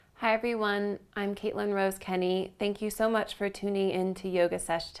Hi everyone, I'm Caitlin Rose Kenny. Thank you so much for tuning in to Yoga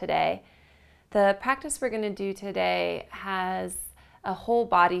Sesh today. The practice we're going to do today has a whole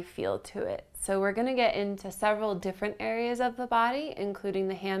body feel to it. So we're going to get into several different areas of the body, including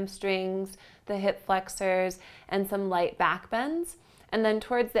the hamstrings, the hip flexors, and some light back bends. And then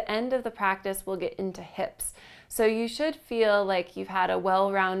towards the end of the practice, we'll get into hips. So you should feel like you've had a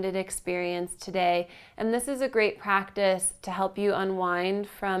well-rounded experience today, and this is a great practice to help you unwind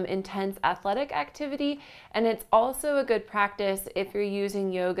from intense athletic activity, and it's also a good practice if you're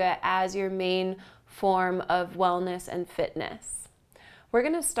using yoga as your main form of wellness and fitness. We're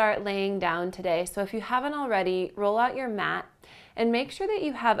going to start laying down today, so if you haven't already, roll out your mat and make sure that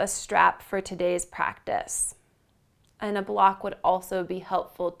you have a strap for today's practice. And a block would also be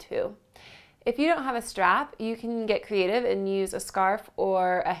helpful too. If you don't have a strap, you can get creative and use a scarf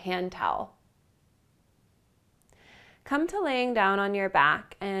or a hand towel. Come to laying down on your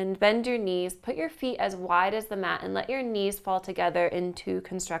back and bend your knees. Put your feet as wide as the mat and let your knees fall together into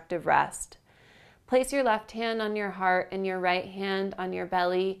constructive rest. Place your left hand on your heart and your right hand on your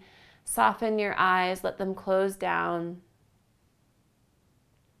belly. Soften your eyes, let them close down.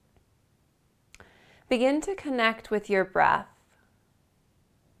 Begin to connect with your breath.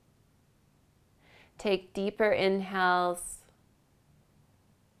 Take deeper inhales,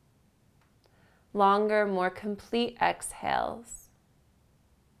 longer, more complete exhales.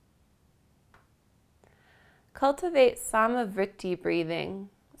 Cultivate Samavriti breathing.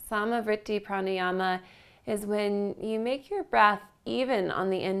 Samavriti pranayama is when you make your breath even on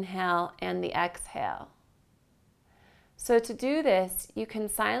the inhale and the exhale. So to do this, you can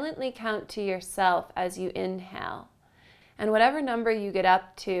silently count to yourself as you inhale. And whatever number you get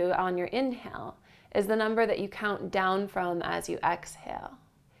up to on your inhale is the number that you count down from as you exhale.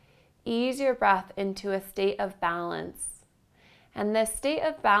 Ease your breath into a state of balance. And this state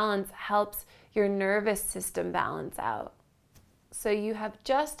of balance helps your nervous system balance out. So you have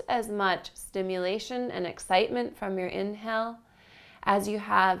just as much stimulation and excitement from your inhale as you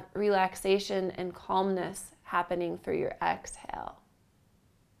have relaxation and calmness happening through your exhale.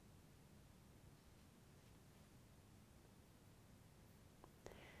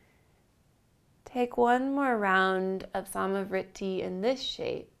 Take one more round of Samavriti in this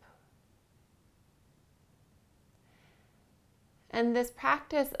shape. And this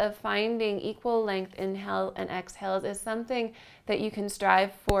practice of finding equal length inhale and exhales is something that you can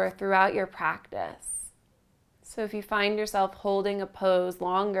strive for throughout your practice. So if you find yourself holding a pose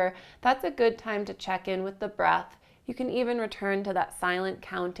longer, that's a good time to check in with the breath. You can even return to that silent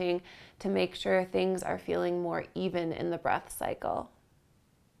counting to make sure things are feeling more even in the breath cycle.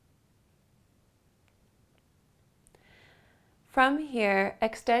 From here,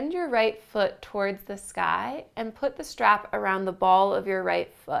 extend your right foot towards the sky and put the strap around the ball of your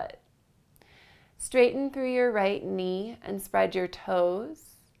right foot. Straighten through your right knee and spread your toes,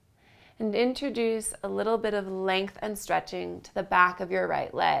 and introduce a little bit of length and stretching to the back of your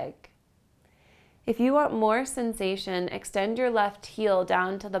right leg. If you want more sensation, extend your left heel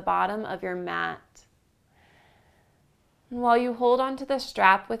down to the bottom of your mat. And while you hold onto the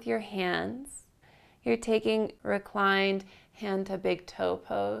strap with your hands, you're taking reclined hand to big toe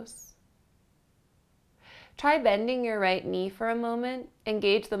pose. Try bending your right knee for a moment,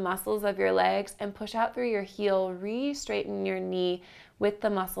 engage the muscles of your legs and push out through your heel, re-straighten your knee with the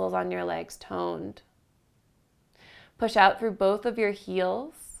muscles on your legs toned. Push out through both of your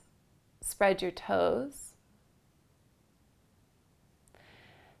heels, spread your toes.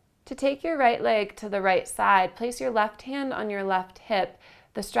 To take your right leg to the right side, place your left hand on your left hip,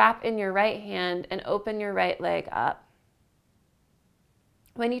 the strap in your right hand, and open your right leg up.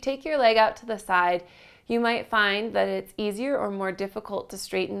 When you take your leg out to the side, you might find that it's easier or more difficult to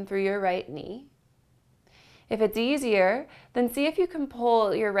straighten through your right knee. If it's easier, then see if you can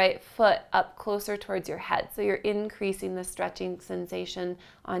pull your right foot up closer towards your head, so you're increasing the stretching sensation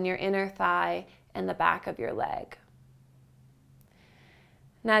on your inner thigh and the back of your leg.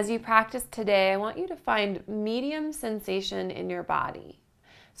 And as you practice today, I want you to find medium sensation in your body.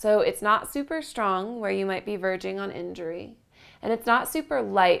 So it's not super strong, where you might be verging on injury. And it's not super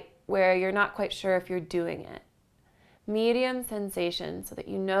light, where you're not quite sure if you're doing it. Medium sensation, so that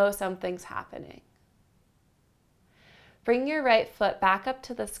you know something's happening. Bring your right foot back up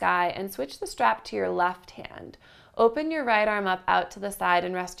to the sky and switch the strap to your left hand. Open your right arm up out to the side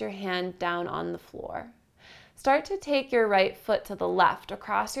and rest your hand down on the floor. Start to take your right foot to the left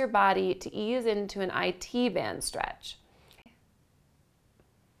across your body to ease into an IT band stretch.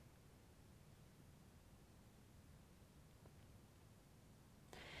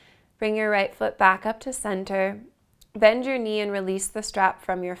 Bring your right foot back up to center Bend your knee and release the strap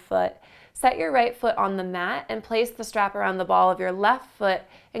from your foot. Set your right foot on the mat and place the strap around the ball of your left foot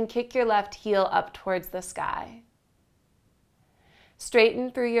and kick your left heel up towards the sky. Straighten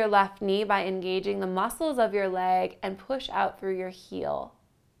through your left knee by engaging the muscles of your leg and push out through your heel.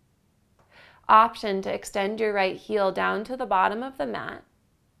 Option to extend your right heel down to the bottom of the mat.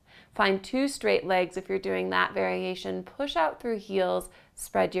 Find 2 straight legs if you're doing that variation. Push out through heels,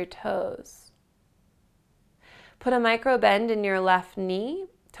 spread your toes. Put a micro bend in your left knee.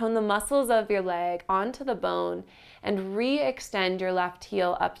 Tone the muscles of your leg onto the bone and re-extend your left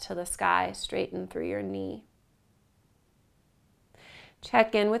heel up to the sky. Straighten through your knee.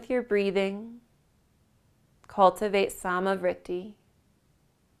 Check in with your breathing. Cultivate Samavriti.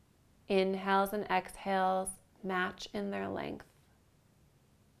 Inhales and exhales match in their length.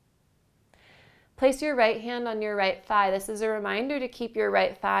 Place your right hand on your right thigh. This is a reminder to keep your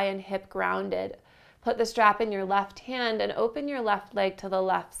right thigh and hip grounded. Put the strap in your left hand and open your left leg to the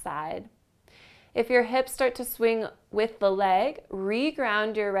left side. If your hips start to swing with the leg,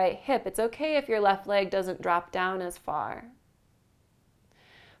 re-ground your right hip. It's okay if your left leg doesn't drop down as far.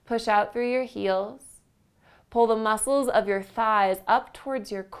 Push out through your heels. Pull the muscles of your thighs up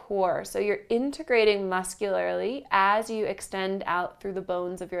towards your core, so you're integrating muscularly as you extend out through the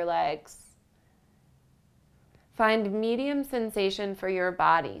bones of your legs. Find medium sensation for your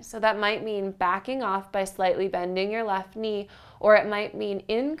body. So that might mean backing off by slightly bending your left knee, or it might mean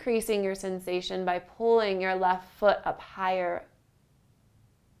increasing your sensation by pulling your left foot up higher.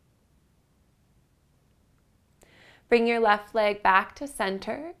 Bring your left leg back to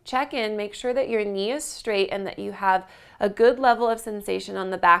center. Check in, make sure that your knee is straight and that you have a good level of sensation on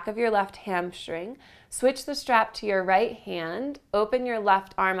the back of your left hamstring. Switch the strap to your right hand. Open your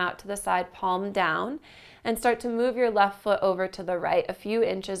left arm out to the side, palm down, and start to move your left foot over to the right a few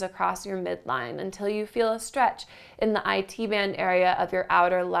inches across your midline until you feel a stretch in the IT band area of your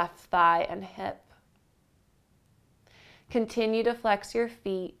outer left thigh and hip. Continue to flex your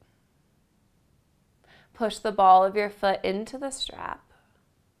feet. Push the ball of your foot into the strap.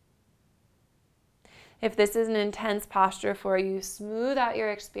 If this is an intense posture for you, smooth out your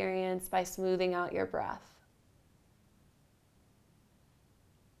experience by smoothing out your breath.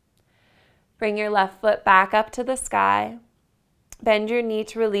 Bring your left foot back up to the sky. Bend your knee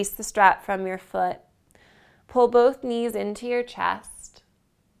to release the strap from your foot. Pull both knees into your chest.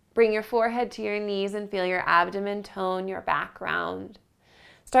 Bring your forehead to your knees and feel your abdomen tone, your back round.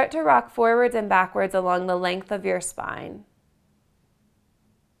 Start to rock forwards and backwards along the length of your spine.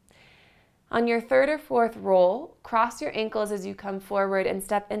 On your 3rd or 4th roll, cross your ankles as you come forward and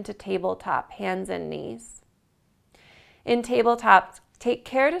step into tabletop, hands and knees. In tabletop, take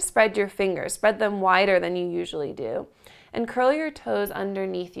care to spread your fingers, spread them wider than you usually do, and curl your toes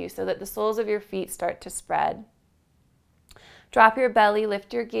underneath you so that the soles of your feet start to spread. Drop your belly,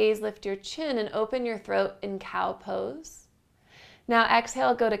 lift your gaze, lift your chin, and open your throat in cow pose. Now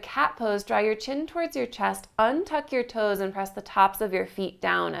exhale, go to cat pose, draw your chin towards your chest, untuck your toes, and press the tops of your feet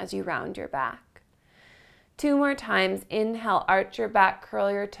down as you round your back. 2 more times. Inhale, arch your back, curl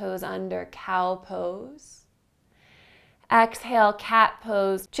your toes under, cow pose. Exhale, cat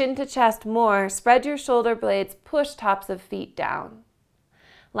pose, chin to chest more, spread your shoulder blades, push tops of feet down.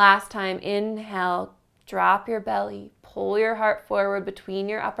 Last time, inhale, drop your belly, pull your heart forward between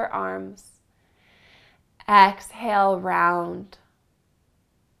your upper arms. Exhale, round.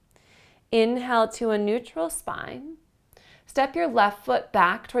 Inhale to a neutral spine. Step your left foot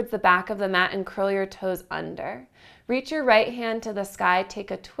back towards the back of the mat and curl your toes under. Reach your right hand to the sky, take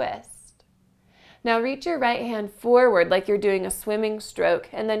a twist. Now reach your right hand forward like you're doing a swimming stroke,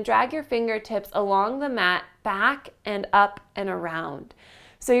 and then drag your fingertips along the mat, back and up and around.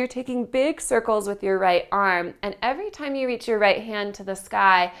 So you're taking big circles with your right arm, and every time you reach your right hand to the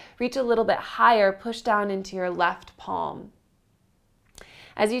sky, reach a little bit higher, push down into your left palm.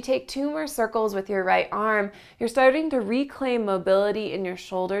 As you take 2 more circles with your right arm, you're starting to reclaim mobility in your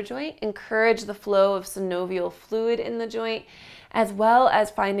shoulder joint, encourage the flow of synovial fluid in the joint, as well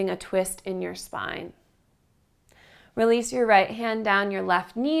as finding a twist in your spine. Release your right hand down, your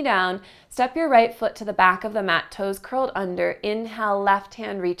left knee down. Step your right foot to the back of the mat, toes curled under. Inhale, left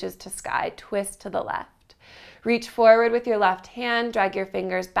hand reaches to sky, twist to the left. Reach forward with your left hand, drag your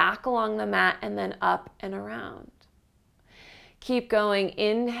fingers back along the mat, and then up and around. Keep going.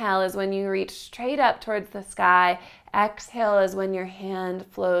 Inhale is when you reach straight up towards the sky. Exhale is when your hand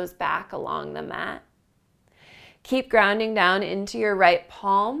flows back along the mat. Keep grounding down into your right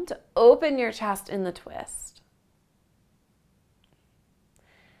palm to open your chest in the twist.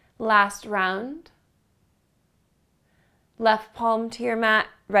 Last round. Left palm to your mat,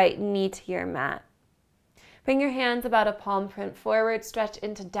 right knee to your mat. Bring your hands about a palm print forward, stretch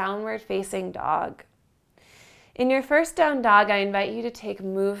into downward facing dog. In your first down dog, I invite you to take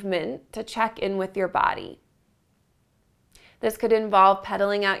movement to check in with your body. This could involve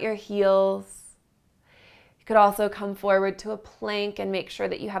pedaling out your heels. You could also come forward to a plank and make sure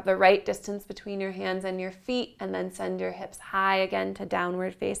that you have the right distance between your hands and your feet, and then send your hips high again to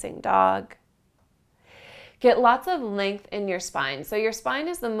downward facing dog. Get lots of length in your spine. So your spine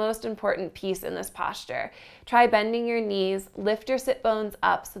is the most important piece in this posture. Try bending your knees, lift your sit bones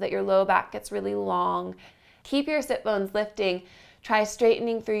up so that your low back gets really long. Keep your sit bones lifting. Try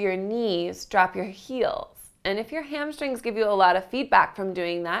straightening through your knees, drop your heels. And if your hamstrings give you a lot of feedback from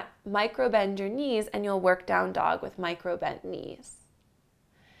doing that, micro bend your knees and you'll work down dog with micro bent knees.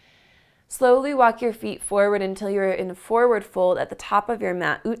 Slowly walk your feet forward until you're in forward fold at the top of your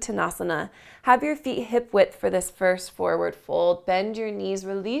mat, Uttanasana. Have your feet hip width for this first forward fold. Bend your knees,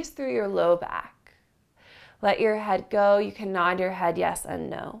 release through your low back. Let your head go. You can nod your head yes and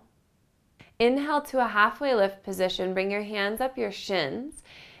no. Inhale to a halfway lift position. Bring your hands up your shins.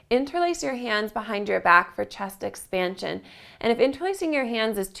 Interlace your hands behind your back for chest expansion. And if interlacing your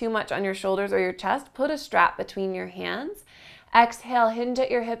hands is too much on your shoulders or your chest, put a strap between your hands. Exhale, hinge at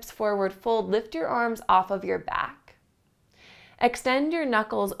your hips, forward fold. Lift your arms off of your back. Extend your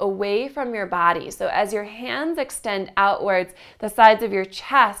knuckles away from your body. So as your hands extend outwards, the sides of your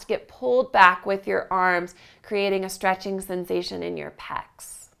chest get pulled back with your arms, creating a stretching sensation in your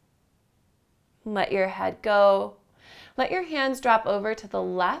pecs. Let your head go. Let your hands drop over to the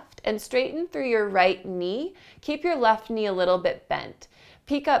left and straighten through your right knee. Keep your left knee a little bit bent.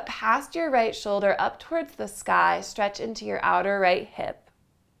 Peek up past your right shoulder up towards the sky. Stretch into your outer right hip.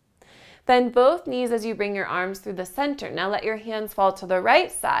 Bend both knees as you bring your arms through the center. Now let your hands fall to the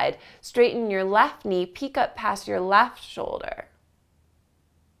right side. Straighten your left knee. Peek up past your left shoulder.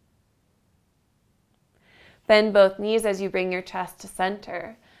 Bend both knees as you bring your chest to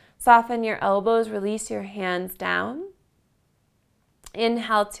center. Soften your elbows. Release your hands down.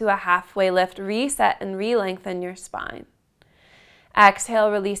 Inhale to a halfway lift. Reset and re-lengthen your spine.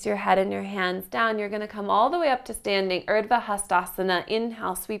 Exhale, release your head and your hands down. You're going to come all the way up to standing Urdhva Hastasana.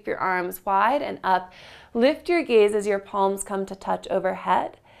 Inhale, sweep your arms wide and up. Lift your gaze as your palms come to touch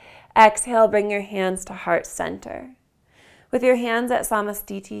overhead. Exhale, bring your hands to heart center. With your hands at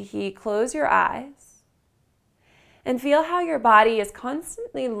Samastitihi, close your eyes and feel how your body is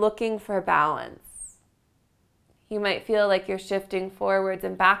constantly looking for balance. You might feel like you're shifting forwards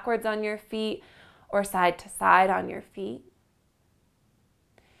and backwards on your feet or side to side on your feet.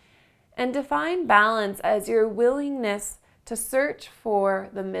 And define balance as your willingness to search for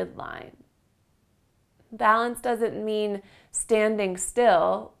the midline. Balance doesn't mean standing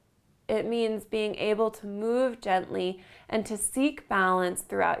still. It means being able to move gently and to seek balance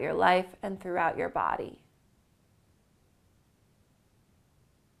throughout your life and throughout your body.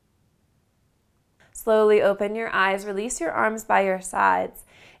 Slowly open your eyes, release your arms by your sides.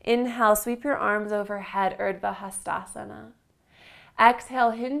 Inhale, sweep your arms overhead, Urdhva Hastasana. Exhale,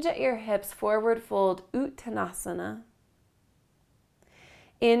 hinge at your hips, forward fold, Uttanasana.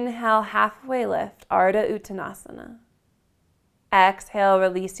 Inhale, halfway lift, Ardha Uttanasana. Exhale,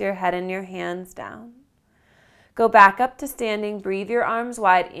 release your head and your hands down. Go back up to standing, breathe your arms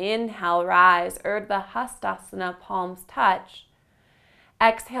wide. Inhale, rise, Urdhva Hastasana, palms touch.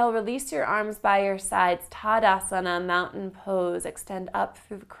 Exhale, release your arms by your sides, Tadasana, mountain pose. Extend up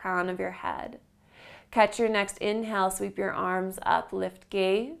through the crown of your head. Catch your next inhale, sweep your arms up, lift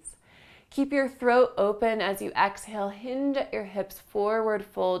gaze. Keep your throat open as you exhale, hinge at your hips, forward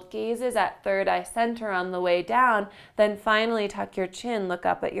fold, gazes at third eye center on the way down, then finally tuck your chin, look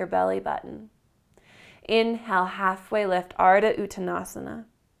up at your belly button. Inhale, halfway lift, Ardha Uttanasana.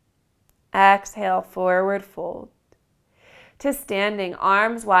 Exhale, forward fold. To standing,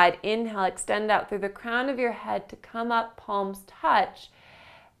 arms wide, inhale, extend out through the crown of your head to come up, palms touch.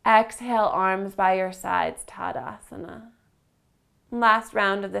 Exhale, arms by your sides, Tadasana. Last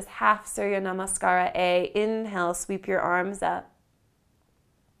round of this half Surya Namaskara A. Inhale, sweep your arms up.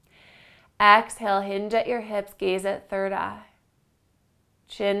 Exhale, hinge at your hips, gaze at third eye.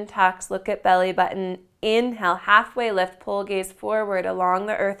 Chin tucks, look at belly button. Inhale, halfway lift, pull gaze forward along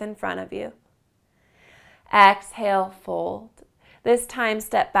the earth in front of you. Exhale, fold. This time,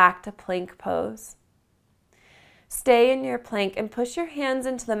 step back to plank pose. Stay in your plank and push your hands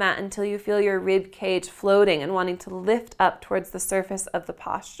into the mat until you feel your rib cage floating and wanting to lift up towards the surface of the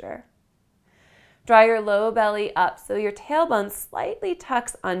posture. Draw your low belly up so your tailbone slightly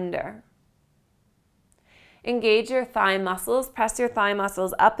tucks under. Engage your thigh muscles. Press your thigh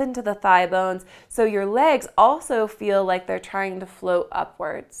muscles up into the thigh bones so your legs also feel like they're trying to float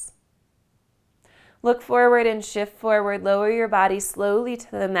upwards. Look forward and shift forward. Lower your body slowly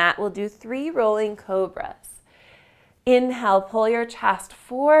to the mat. We'll do 3 rolling cobras. Inhale, pull your chest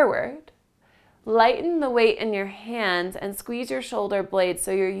forward. Lighten the weight in your hands and squeeze your shoulder blades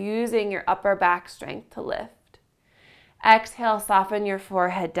so you're using your upper back strength to lift. Exhale, soften your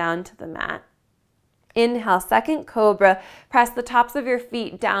forehead down to the mat. Inhale, second cobra. Press the tops of your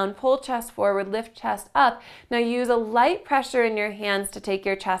feet down, pull chest forward, lift chest up. Now use a light pressure in your hands to take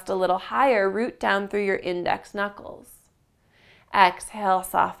your chest a little higher. Root down through your index knuckles. Exhale,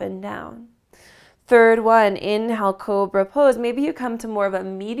 soften down. Third one, inhale, cobra pose. Maybe you come to more of a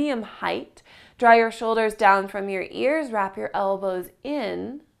medium height. Draw your shoulders down from your ears, wrap your elbows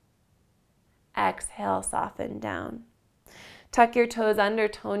in. Exhale, soften down. Tuck your toes under,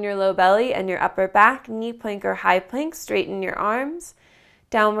 tone your low belly and your upper back, knee plank or high plank, straighten your arms.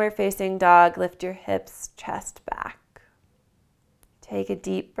 Downward facing dog, lift your hips, chest back. Take a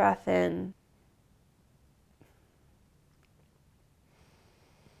deep breath in.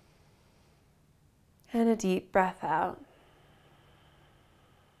 And a deep breath out.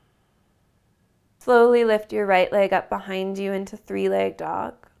 Slowly lift your right leg up behind you into 3-leg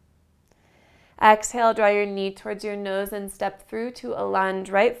dog. Exhale, draw your knee towards your nose and step through to a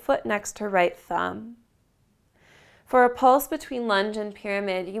lunge, right foot next to right thumb. For a pulse between lunge and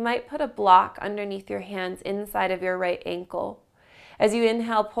pyramid, you might put a block underneath your hands inside of your right ankle. As you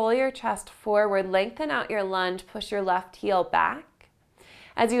inhale, pull your chest forward, lengthen out your lunge, push your left heel back.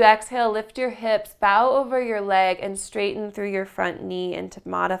 As you exhale, lift your hips, bow over your leg, and straighten through your front knee into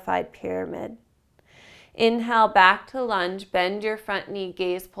modified pyramid. Inhale, back to lunge, bend your front knee,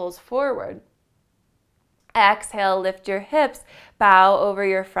 gaze pulls forward. Exhale, lift your hips, bow over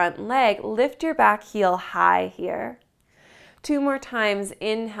your front leg, lift your back heel high here. 2 more times,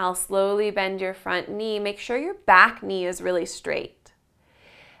 inhale, slowly bend your front knee, make sure your back knee is really straight.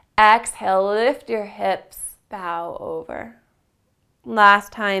 Exhale, lift your hips, bow over.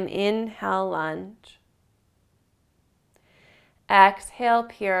 Last time, inhale, lunge. Exhale,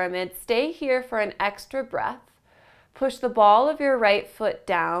 pyramid. Stay here for an extra breath. Push the ball of your right foot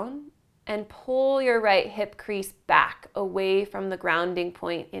down and pull your right hip crease back away from the grounding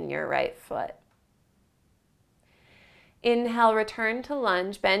point in your right foot. Inhale, return to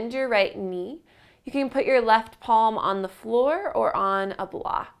lunge. Bend your right knee. You can put your left palm on the floor or on a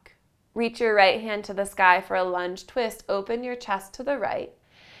block. Reach your right hand to the sky for a lunge twist. Open your chest to the right.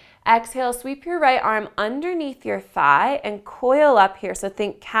 Exhale, sweep your right arm underneath your thigh and coil up here. So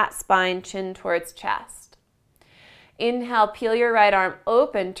think cat spine, chin towards chest. Inhale, peel your right arm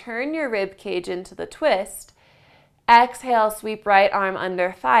open, turn your rib cage into the twist. Exhale, sweep right arm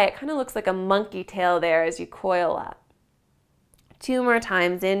under thigh. It kind of looks like a monkey tail there as you coil up. 2 more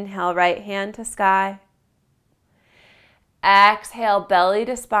times. Inhale, right hand to sky. Exhale, belly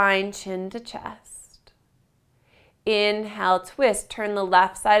to spine, chin to chest. Inhale, twist. Turn the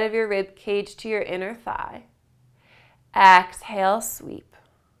left side of your rib cage to your inner thigh. Exhale, sweep.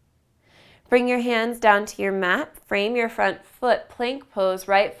 Bring your hands down to your mat. Frame your front foot, plank pose,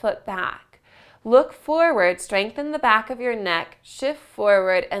 right foot back. Look forward, strengthen the back of your neck, shift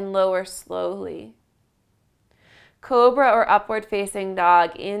forward and lower slowly. Cobra or upward facing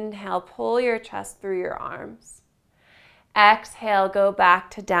dog. Inhale, pull your chest through your arms. Exhale, go back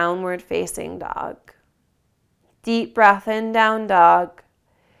to downward facing dog. Deep breath in, down dog.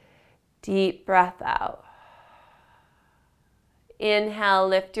 Deep breath out. Inhale,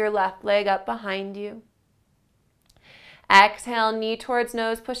 lift your left leg up behind you. Exhale, knee towards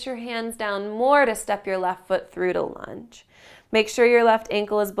nose, push your hands down more to step your left foot through to lunge. Make sure your left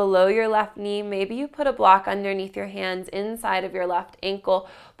ankle is below your left knee. Maybe you put a block underneath your hands inside of your left ankle.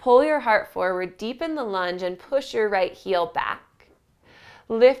 Pull your heart forward, deepen the lunge, and push your right heel back.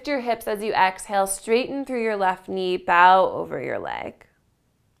 Lift your hips as you exhale, straighten through your left knee, bow over your leg.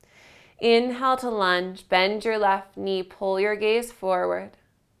 Inhale to lunge, bend your left knee, pull your gaze forward.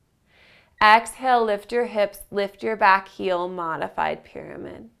 Exhale, lift your hips, lift your back heel, modified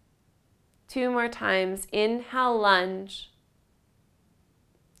pyramid. 2 more times. Inhale, lunge.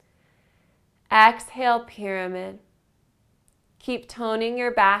 Exhale, pyramid. Keep toning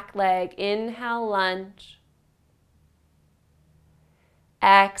your back leg. Inhale, lunge.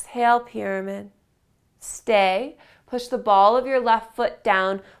 Exhale, pyramid. Stay. Push the ball of your left foot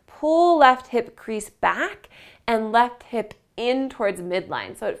down. Pull left hip crease back and left hip in towards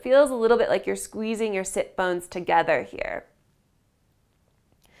midline. So it feels a little bit like you're squeezing your sit bones together here.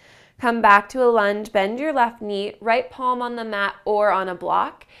 Come back to a lunge. Bend your left knee, right palm on the mat or on a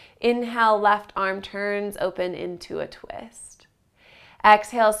block. Inhale, left arm turns open into a twist.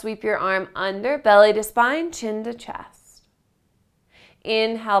 Exhale, sweep your arm under, belly to spine, chin to chest.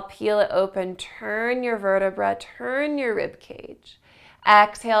 Inhale, peel it open, turn your vertebra, turn your rib cage.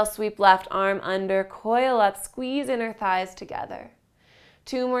 Exhale, sweep left arm under, coil up, squeeze inner thighs together.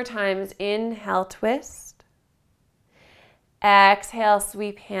 2 more times. Inhale, twist. Exhale,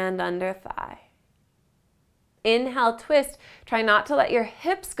 sweep hand under thigh. Inhale, twist. Try not to let your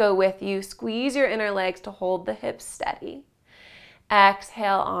hips go with you. Squeeze your inner legs to hold the hips steady.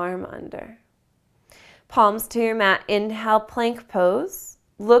 Exhale, arm under. Palms to your mat. Inhale, plank pose.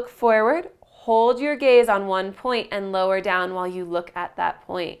 Look forward. Hold your gaze on one point and lower down while you look at that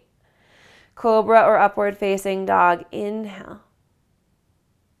point. Cobra or upward facing dog. Inhale.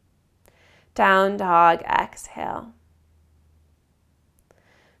 Down dog. Exhale.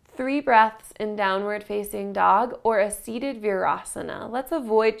 3 breaths in downward facing dog or a seated virasana. Let's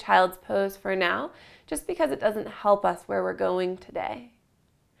avoid child's pose for now, just because it doesn't help us where we're going today.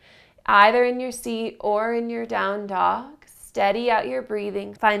 Either in your seat or in your down dog, steady out your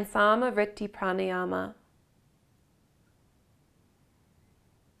breathing. Find Samavriti Pranayama.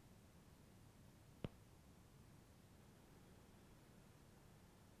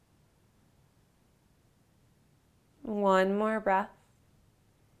 One more breath.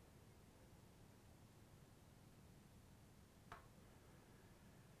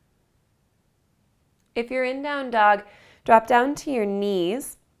 If you're in down dog, drop down to your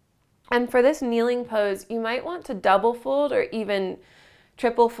knees. And for this kneeling pose, you might want to double fold or even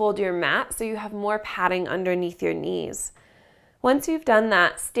triple fold your mat so you have more padding underneath your knees. Once you've done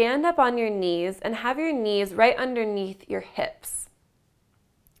that, stand up on your knees and have your knees right underneath your hips.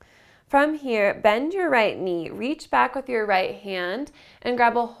 From here, bend your right knee, reach back with your right hand, and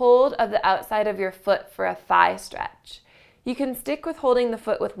grab a hold of the outside of your foot for a thigh stretch. You can stick with holding the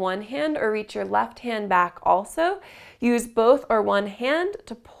foot with one hand or reach your left hand back also. Use both or one hand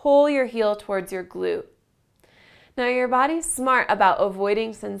to pull your heel towards your glute. Now your body's smart about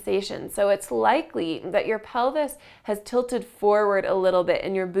avoiding sensation, so it's likely that your pelvis has tilted forward a little bit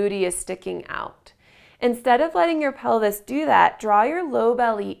and your booty is sticking out. Instead of letting your pelvis do that, draw your low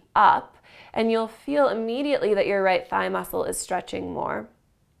belly up and you'll feel immediately that your right thigh muscle is stretching more.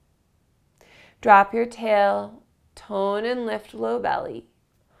 Drop your tail, tone and lift low belly.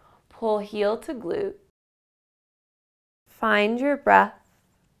 Pull heel to glute. Find your breath.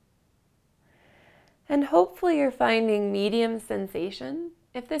 And hopefully you're finding medium sensation.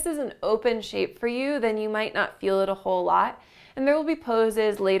 If this is an open shape for you, then you might not feel it a whole lot. And there will be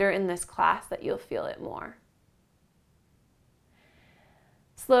poses later in this class that you'll feel it more.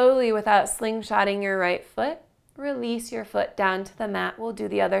 Slowly, without slingshotting your right foot, release your foot down to the mat. We'll do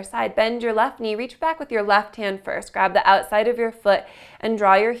the other side. Bend your left knee, reach back with your left hand first. Grab the outside of your foot and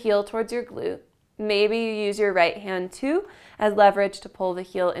draw your heel towards your glute. Maybe you use your right hand too as leverage to pull the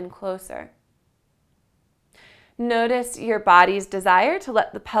heel in closer. Notice your body's desire to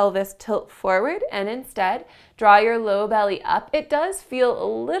let the pelvis tilt forward and instead draw your low belly up. It does feel a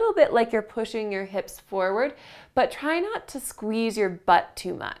little bit like you're pushing your hips forward, but try not to squeeze your butt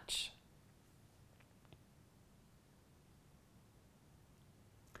too much.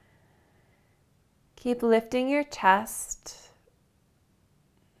 Keep lifting your chest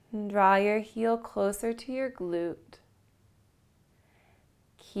and draw your heel closer to your glute.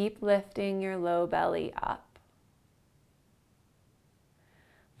 Keep lifting your low belly up.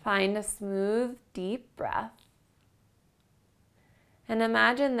 Find a smooth, deep breath. And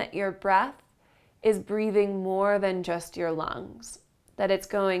imagine that your breath is breathing more than just your lungs, that it's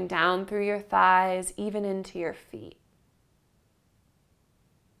going down through your thighs, even into your feet.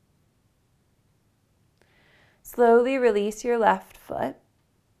 Slowly release your left foot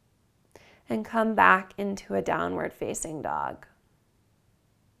and come back into a downward facing dog.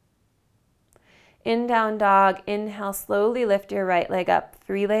 In down dog, inhale, slowly lift your right leg up,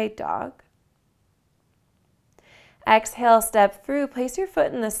 3-legged dog. Exhale, step through, place your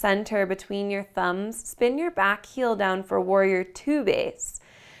foot in the center between your thumbs, spin your back heel down for warrior 2 base.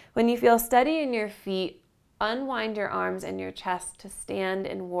 When you feel steady in your feet, unwind your arms and your chest to stand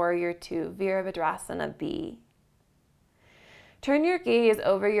in warrior 2, Virabhadrasana B. Turn your gaze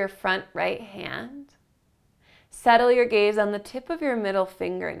over your front right hand. Settle your gaze on the tip of your middle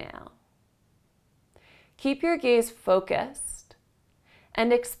fingernail. Keep your gaze focused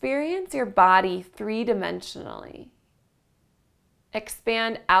and experience your body 3-dimensionally.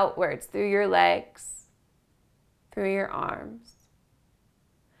 Expand outwards through your legs, through your arms.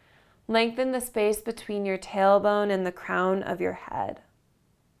 Lengthen the space between your tailbone and the crown of your head.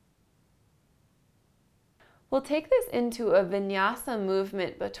 We'll take this into a vinyasa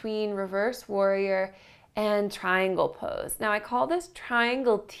movement between reverse warrior and triangle pose. Now I call this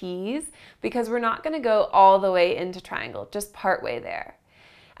triangle tease because we're not going to go all the way into triangle, just part way there.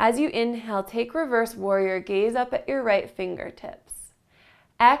 As you inhale, take reverse warrior, gaze up at your right fingertips.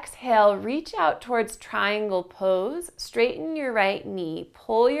 Exhale, reach out towards triangle pose, straighten your right knee,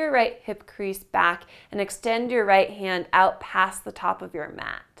 pull your right hip crease back, and extend your right hand out past the top of your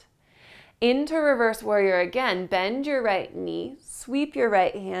mat. Into reverse warrior again, bend your right knee, sweep your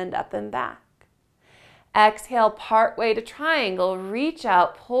right hand up and back. Exhale, part way to triangle, reach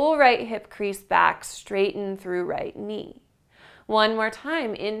out, pull right hip crease back, straighten through right knee. One more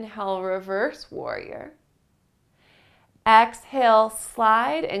time, inhale, reverse warrior. Exhale,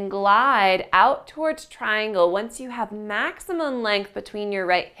 slide and glide out towards triangle. Once you have maximum length between your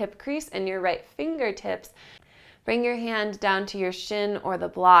right hip crease and your right fingertips, bring your hand down to your shin or the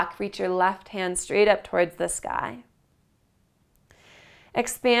block. Reach your left hand straight up towards the sky.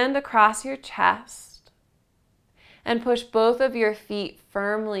 Expand across your chest and push both of your feet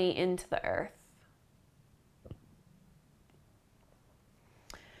firmly into the earth.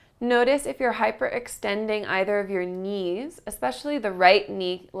 Notice if you're hyperextending either of your knees, especially the right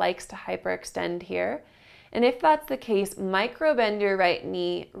knee likes to hyperextend here. And if that's the case, microbend your right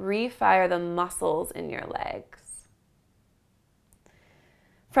knee, refire the muscles in your legs.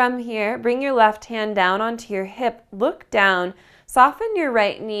 From here, bring your left hand down onto your hip, look down, soften your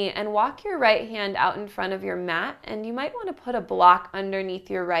right knee, and walk your right hand out in front of your mat. And you might want to put a block underneath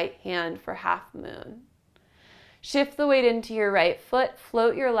your right hand for half moon. Shift the weight into your right foot,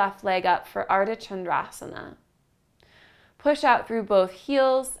 float your left leg up for Ardha Chandrasana. Push out through both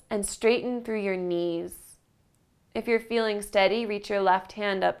heels and straighten through your knees. If you're feeling steady, reach your left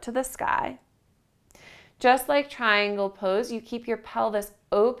hand up to the sky. Just like triangle pose, you keep your pelvis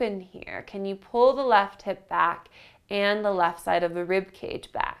open here. Can you pull the left hip back and the left side of the rib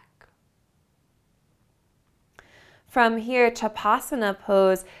cage back? From here, Chapasana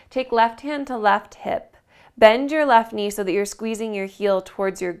pose, take left hand to left hip. Bend your left knee so that you're squeezing your heel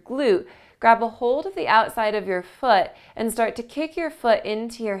towards your glute. Grab a hold of the outside of your foot and start to kick your foot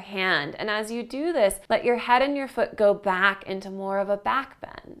into your hand. And as you do this, let your head and your foot go back into more of a back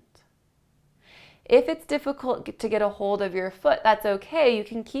bend. If it's difficult to get a hold of your foot, that's okay. You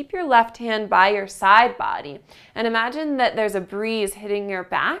can keep your left hand by your side body. And imagine that there's a breeze hitting your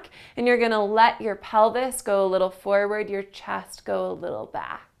back and you're going to let your pelvis go a little forward, your chest go a little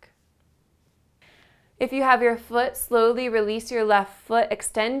back. If you have your foot, slowly release your left foot,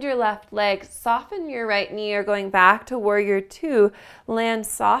 extend your left leg, soften your right knee, or going back to warrior two, land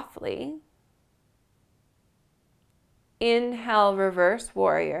softly. Inhale, reverse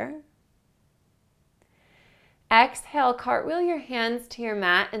warrior. Exhale, cartwheel your hands to your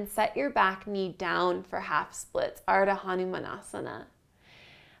mat and set your back knee down for half splits, Ardha Hanumanasana.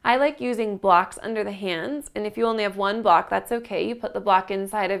 I like using blocks under the hands, and if you only have one block, that's okay. You put the block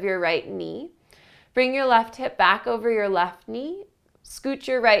inside of your right knee. Bring your left hip back over your left knee, scoot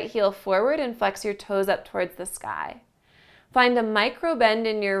your right heel forward and flex your toes up towards the sky. Find a micro bend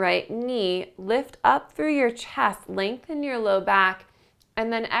in your right knee, lift up through your chest, lengthen your low back,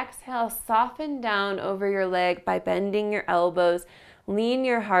 and then exhale, soften down over your leg by bending your elbows, lean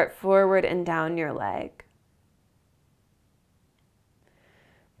your heart forward and down your leg.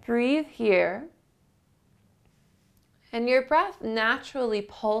 Breathe here. And your breath naturally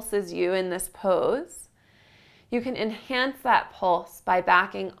pulses you in this pose. You can enhance that pulse by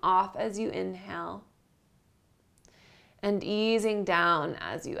backing off as you inhale and easing down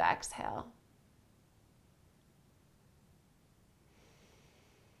as you exhale.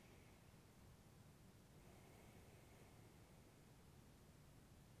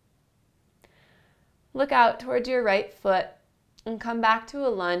 Look out towards your right foot and come back to a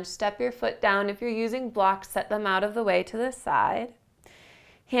lunge. Step your foot down. If you're using blocks, set them out of the way to the side.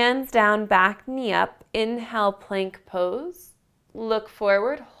 Hands down, back knee up. Inhale, plank pose. Look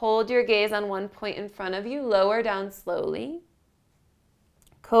forward. Hold your gaze on one point in front of you. Lower down slowly.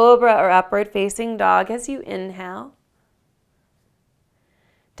 Cobra or upward facing dog as you inhale.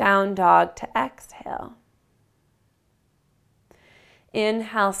 Down dog to exhale.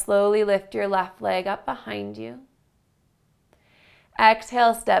 Inhale, slowly lift your left leg up behind you.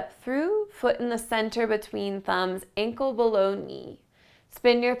 Exhale, step through, foot in the center between thumbs, ankle below knee.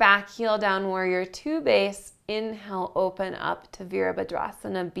 Spin your back heel down, warrior two base. Inhale, open up to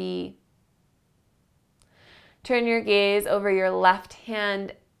Virabhadrasana B. Turn your gaze over your left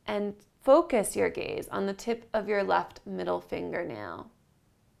hand and focus your gaze on the tip of your left middle fingernail.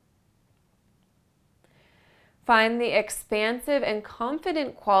 Find the expansive and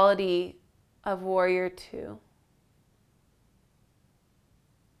confident quality of warrior two.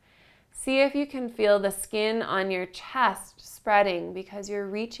 See if you can feel the skin on your chest spreading because you're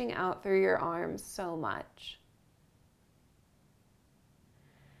reaching out through your arms so much.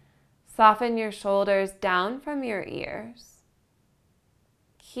 Soften your shoulders down from your ears.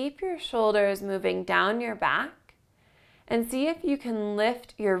 Keep your shoulders moving down your back and see if you can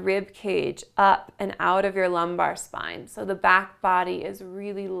lift your rib cage up and out of your lumbar spine so the back body is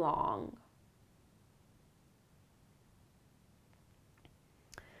really long.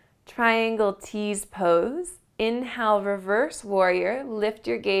 Triangle tease pose. Inhale, reverse warrior. Lift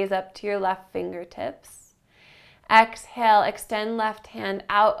your gaze up to your left fingertips. Exhale, extend left hand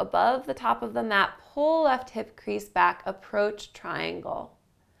out above the top of the mat. Pull left hip crease back. Approach triangle.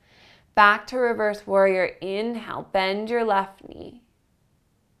 Back to reverse warrior. Inhale, bend your left knee.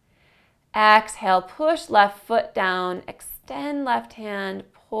 Exhale, push left foot down. Extend left hand.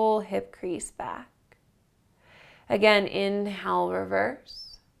 Pull hip crease back. Again, inhale, reverse.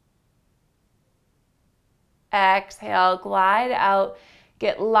 Exhale, glide out,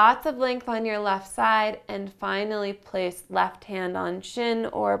 get lots of length on your left side, and finally place left hand on shin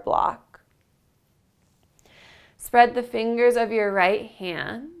or block. Spread the fingers of your right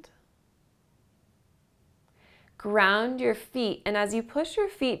hand. Ground your feet, and as you push your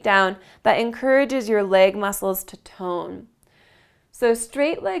feet down, that encourages your leg muscles to tone. So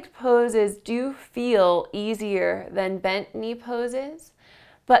straight-legged poses do feel easier than bent knee poses,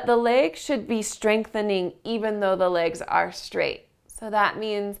 but the legs should be strengthening even though the legs are straight. So that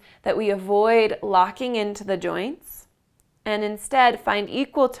means that we avoid locking into the joints and instead find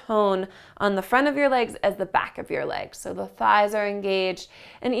equal tone on the front of your legs as the back of your legs. So the thighs are engaged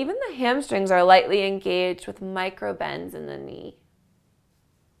and even the hamstrings are lightly engaged with micro bends in the knee.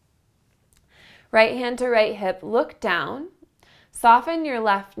 Right hand to right hip, look down. Soften your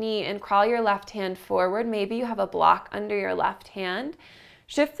left knee and crawl your left hand forward. Maybe you have a block under your left hand.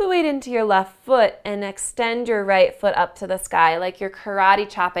 Shift the weight into your left foot and extend your right foot up to the sky like you're karate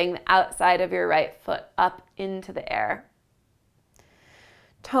chopping the outside of your right foot up into the air.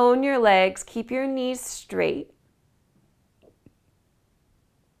 Tone your legs, keep your knees straight.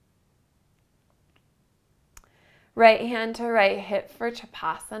 Right hand to right hip for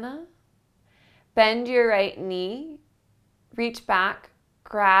Chapasana. Bend your right knee, reach back,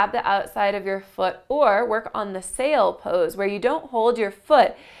 grab the outside of your foot, or work on the sail pose where you don't hold your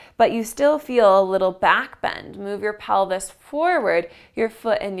foot, but you still feel a little back bend. Move your pelvis forward, your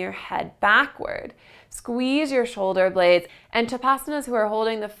foot and your head backward. Squeeze your shoulder blades, and Tapasanas who are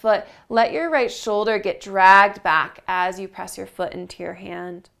holding the foot, let your right shoulder get dragged back as you press your foot into your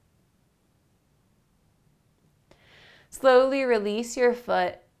hand. Slowly release your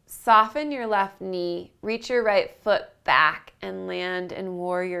foot. Soften your left knee, reach your right foot back and land in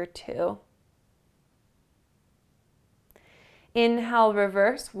Warrior Two. Inhale,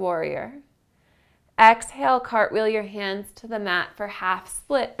 reverse warrior. Exhale, cartwheel your hands to the mat for half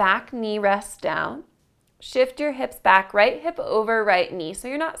split. Back knee rests down. Shift your hips back, right hip over right knee. So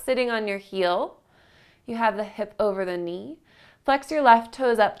you're not sitting on your heel. You have the hip over the knee. Flex your left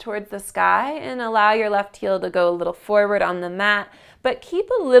toes up towards the sky and allow your left heel to go a little forward on the mat, but keep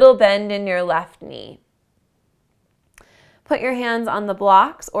a little bend in your left knee. Put your hands on the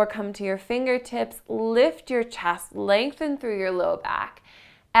blocks or come to your fingertips. Lift your chest, lengthen through your low back.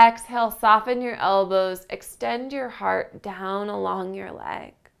 Exhale, soften your elbows, extend your heart down along your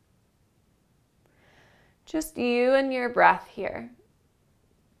leg. Just you and your breath here.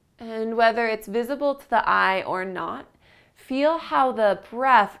 And whether it's visible to the eye or not, feel how the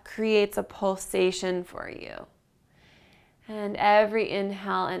breath creates a pulsation for you. And every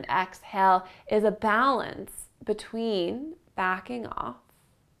inhale and exhale is a balance between backing off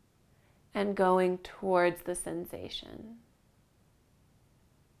and going towards the sensation.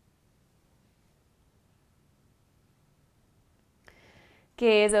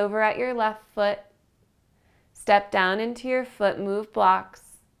 Gaze over at your left foot. Step down into your foot, move blocks.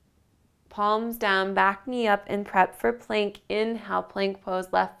 Palms down, back knee up, and prep for plank. Inhale, plank pose,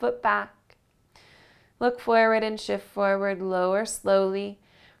 left foot back. Look forward and shift forward, lower slowly.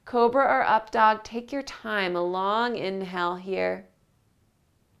 Cobra or up dog, take your time. A long inhale here.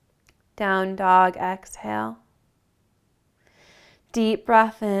 Down dog, exhale. Deep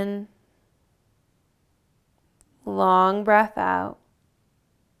breath in. Long breath out.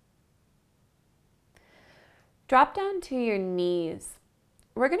 Drop down to your knees.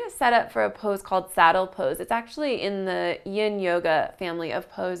 We're going to set up for a pose called saddle pose. It's actually in the Yin Yoga family of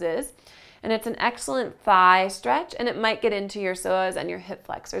poses, and it's an excellent thigh stretch, and it might get into your psoas and your hip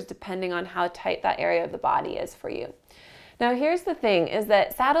flexors depending on how tight that area of the body is for you. Now here's the thing, is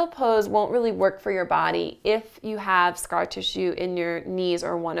that saddle pose won't really work for your body if you have scar tissue in your knees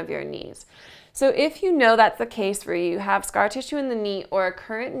or one of your knees. So if you know that's the case for you, you have scar tissue in the knee or a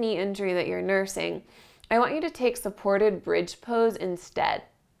current knee injury that you're nursing, I want you to take supported bridge pose instead.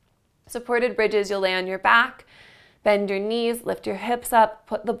 Supported bridges, you'll lay on your back, bend your knees, lift your hips up,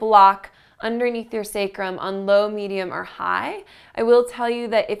 put the block underneath your sacrum on low, medium, or high. I will tell you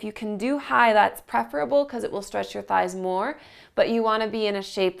that if you can do high, that's preferable because it will stretch your thighs more, but you want to be in a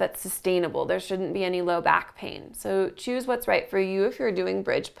shape that's sustainable. There shouldn't be any low back pain. So choose what's right for you if you're doing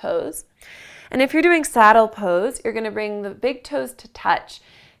bridge pose. And if you're doing saddle pose, you're going to bring the big toes to touch,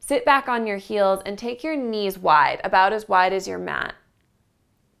 sit back on your heels, and take your knees wide, about as wide as your mat.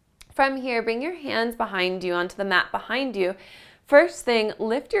 From here, bring your hands behind you onto the mat behind you. First thing,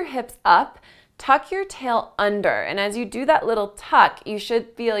 lift your hips up, tuck your tail under, and as you do that little tuck, you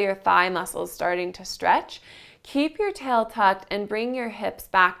should feel your thigh muscles starting to stretch. Keep your tail tucked and bring your hips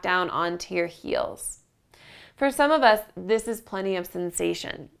back down onto your heels. For some of us, this is plenty of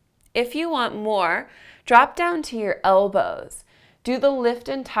sensation. If you want more, drop down to your elbows. Do the lift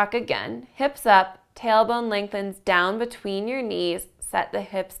and tuck again, hips up, tailbone lengthens down between your knees, set the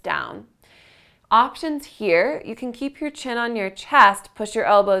hips down. Options here, you can keep your chin on your chest, push your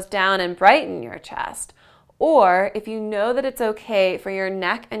elbows down and brighten your chest. Or if you know that it's okay for your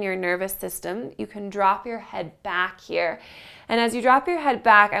neck and your nervous system, you can drop your head back here. And as you drop your head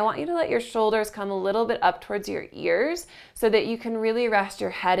back, I want you to let your shoulders come a little bit up towards your ears so that you can really rest your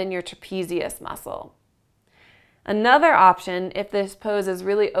head in your trapezius muscle. Another option, if this pose is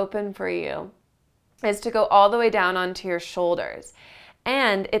really open for you, is to go all the way down onto your shoulders.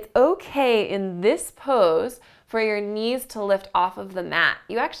 And it's okay in this pose for your knees to lift off of the mat.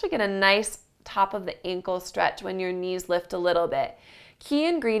 You actually get a nice top of the ankle stretch when your knees lift a little bit. Key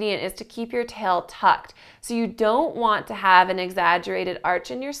ingredient is to keep your tail tucked. So you don't want to have an exaggerated arch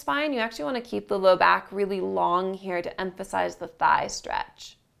in your spine. You actually want to keep the low back really long here to emphasize the thigh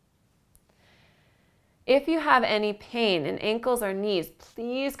stretch. If you have any pain in ankles or knees,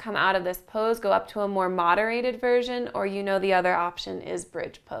 please come out of this pose, go up to a more moderated version, or you know the other option is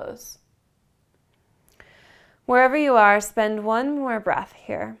bridge pose. Wherever you are, spend one more breath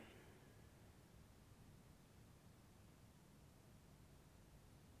here.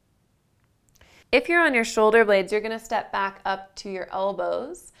 If you're on your shoulder blades, you're going to step back up to your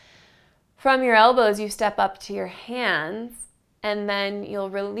elbows. From your elbows, you step up to your hands. And then you'll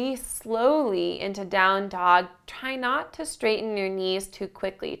release slowly into down dog. Try not to straighten your knees too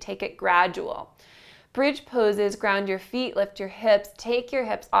quickly. Take it gradual. Bridge poses, ground your feet, lift your hips, take your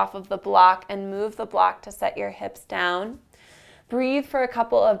hips off of the block and move the block to set your hips down. Breathe for a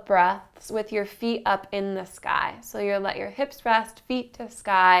couple of breaths with your feet up in the sky. So you'll let your hips rest, feet to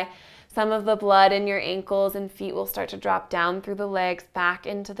sky. Some of the blood in your ankles and feet will start to drop down through the legs, back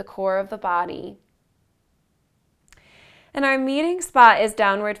into the core of the body. And our meeting spot is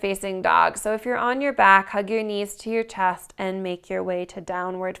downward facing dog. So if you're on your back, hug your knees to your chest and make your way to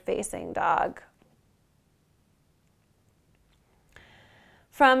downward facing dog.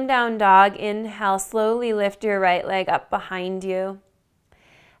 From down dog, inhale, slowly lift your right leg up behind you.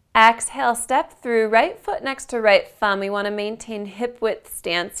 Exhale, step through, right foot next to right thumb. We want to maintain hip width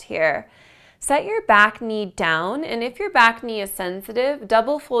stance here. Set your back knee down, and if your back knee is sensitive,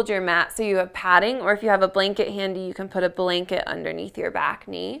 double fold your mat so you have padding, or if you have a blanket handy, you can put a blanket underneath your back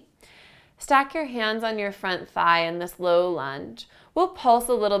knee. Stack your hands on your front thigh in this low lunge. We'll pulse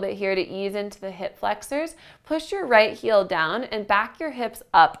a little bit here to ease into the hip flexors. Push your right heel down and back your hips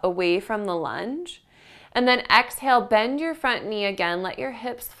up away from the lunge. And then exhale, bend your front knee again. Let your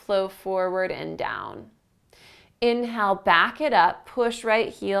hips flow forward and down. Inhale, back it up, push right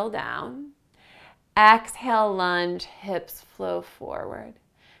heel down. Exhale, lunge, hips flow forward.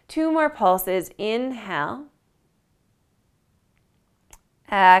 2 more pulses. Inhale.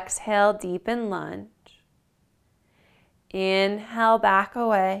 Exhale, deepen lunge. Inhale, back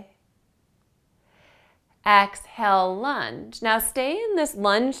away. Exhale, lunge. Now stay in this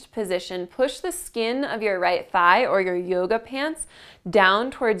lunged position. Push the skin of your right thigh or your yoga pants down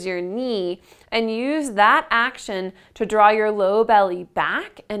towards your knee and use that action to draw your low belly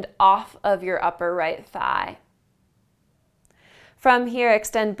back and off of your upper right thigh. From here,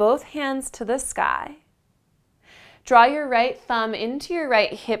 extend both hands to the sky. Draw your right thumb into your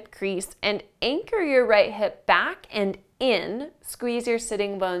right hip crease and anchor your right hip back and in. Squeeze your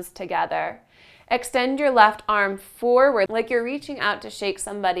sitting bones together. Extend your left arm forward like you're reaching out to shake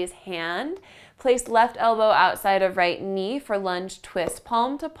somebody's hand. Place left elbow outside of right knee for lunge twist,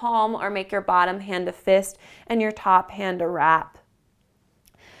 palm to palm, or make your bottom hand a fist and your top hand a wrap.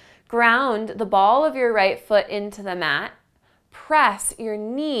 Ground the ball of your right foot into the mat. Press your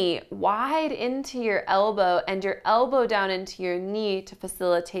knee wide into your elbow and your elbow down into your knee to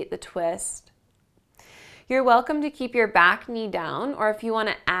facilitate the twist. You're welcome to keep your back knee down, or if you want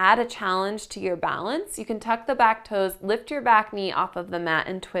to add a challenge to your balance, you can tuck the back toes, lift your back knee off of the mat,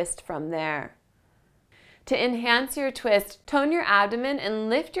 and twist from there. To enhance your twist, tone your abdomen and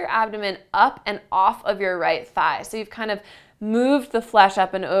lift your abdomen up and off of your right thigh. So you've kind of moved the flesh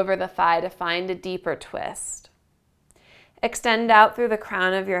up and over the thigh to find a deeper twist. Extend out through the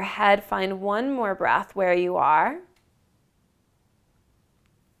crown of your head. Find one more breath where you are.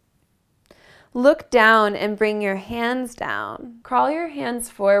 Look down and bring your hands down. Crawl your hands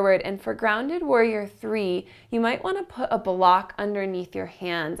forward, and for Grounded Warrior 3, you might want to put a block underneath your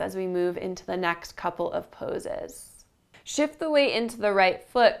hands as we move into the next couple of poses. Shift the weight into the right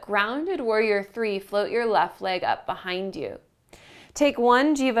foot. Grounded Warrior 3, float your left leg up behind you. Take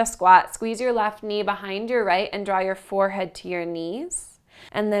one Jiva squat, squeeze your left knee behind your right and draw your forehead to your knees.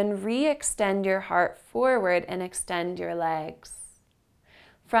 And then re-extend your heart forward and extend your legs.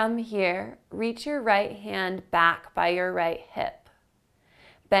 From here, reach your right hand back by your right hip.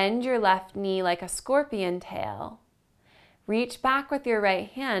 Bend your left knee like a scorpion tail. Reach back with your right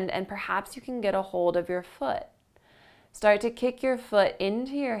hand and perhaps you can get a hold of your foot. Start to kick your foot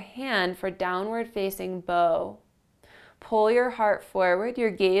into your hand for downward facing bow. Pull your heart forward.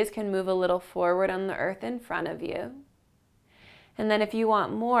 Your gaze can move a little forward on the earth in front of you. And then if you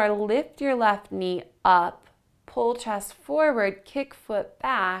want more, lift your left knee up, pull chest forward, kick foot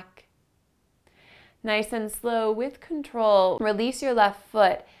back. Nice and slow with control, release your left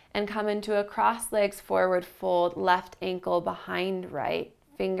foot and come into a cross legs forward fold, left ankle behind right,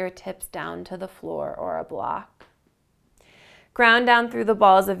 fingertips down to the floor or a block. Ground down through the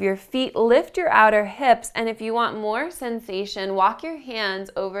balls of your feet, lift your outer hips, and if you want more sensation, walk your hands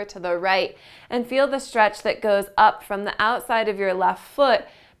over to the right and feel the stretch that goes up from the outside of your left foot,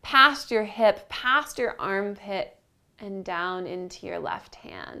 past your hip, past your armpit, and down into your left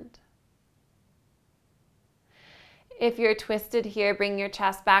hand. If you're twisted here, bring your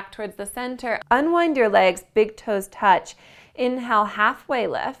chest back towards the center. Unwind your legs, big toes touch. Inhale, halfway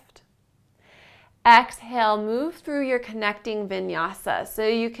lift. Exhale, move through your connecting vinyasa. So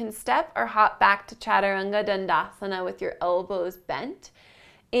you can step or hop back to Chaturanga Dandasana with your elbows bent.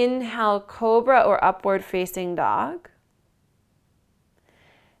 Inhale, Cobra or Upward Facing Dog.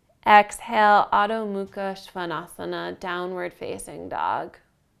 Exhale, Adho Mukha Svanasana, Downward Facing Dog.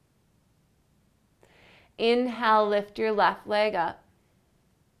 Inhale, lift your left leg up.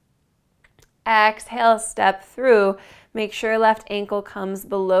 Exhale, step through. Make sure left ankle comes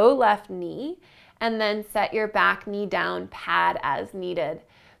below left knee. And then set your back knee down, pad as needed.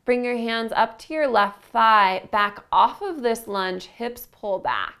 Bring your hands up to your left thigh, back off of this lunge, hips pull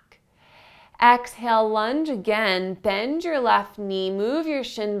back. Exhale, lunge again, bend your left knee, move your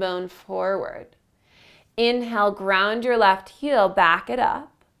shin bone forward. Inhale, ground your left heel, back it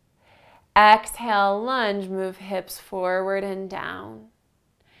up. Exhale, lunge, move hips forward and down.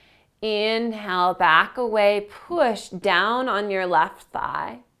 Inhale, back away, push down on your left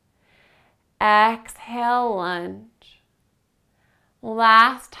thigh. Exhale, lunge.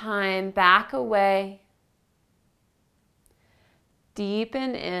 Last time, back away.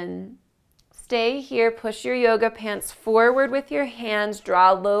 Deepen in. Stay here, push your yoga pants forward with your hands,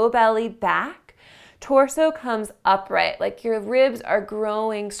 draw low belly back. Torso comes upright, like your ribs are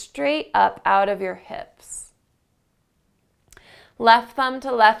growing straight up out of your hips. Left thumb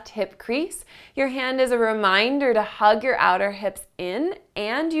to left hip crease. Your hand is a reminder to hug your outer hips in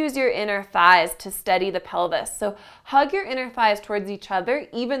and use your inner thighs to steady the pelvis. So hug your inner thighs towards each other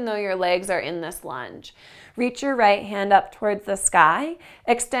even though your legs are in this lunge. Reach your right hand up towards the sky.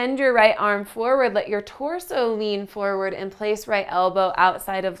 Extend your right arm forward. Let your torso lean forward and place right elbow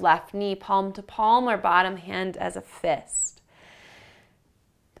outside of left knee, palm to palm or bottom hand as a fist.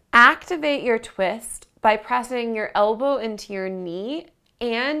 Activate your twist by pressing your elbow into your knee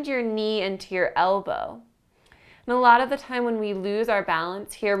and your knee into your elbow. And a lot of the time when we lose our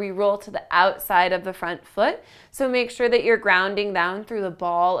balance here, we roll to the outside of the front foot. So make sure that you're grounding down through the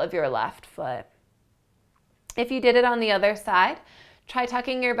ball of your left foot. If you did it on the other side, try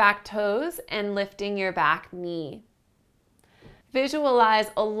tucking your back toes and lifting your back knee. Visualize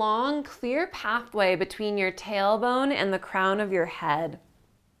a long, clear pathway between your tailbone and the crown of your head.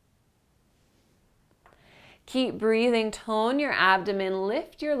 Keep breathing, tone your abdomen,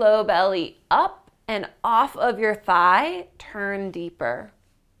 lift your low belly up and off of your thigh, turn deeper.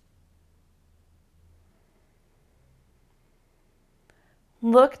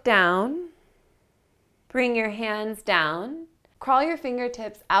 Look down, bring your hands down, crawl your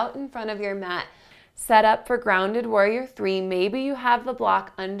fingertips out in front of your mat. Set up for Grounded Warrior 3. Maybe you have the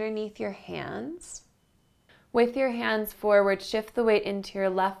block underneath your hands. With your hands forward, shift the weight into your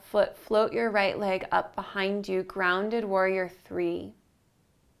left foot. Float your right leg up behind you. Grounded Warrior 3.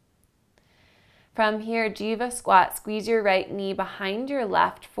 From here, Jiva Squat. Squeeze your right knee behind your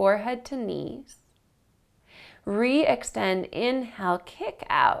left, forehead to knees. Re-extend. Inhale, kick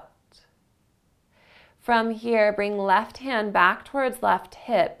out. From here, bring left hand back towards left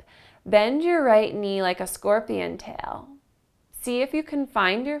hip. Bend your right knee like a scorpion tail. See if you can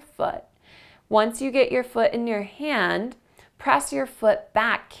find your foot. Once you get your foot in your hand, press your foot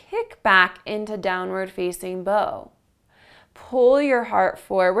back, kick back into downward facing bow. Pull your heart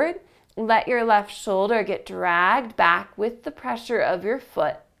forward. Let your left shoulder get dragged back with the pressure of your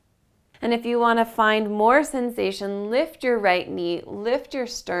foot. And if you want to find more sensation, lift your right knee, lift your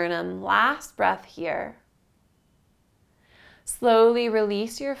sternum. Last breath here. Slowly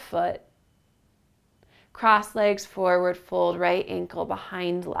release your foot. Cross legs forward, fold right ankle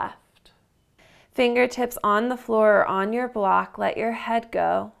behind left. Fingertips on the floor or on your block, let your head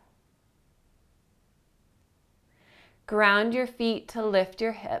go. Ground your feet to lift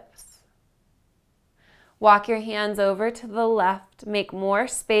your hips. Walk your hands over to the left. Make more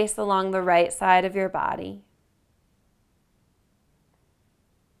space along the right side of your body.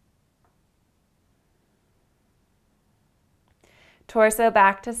 Torso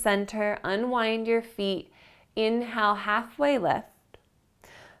back to center. Unwind your feet. Inhale, halfway lift.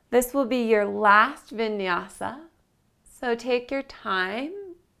 This will be your last vinyasa. So take your time.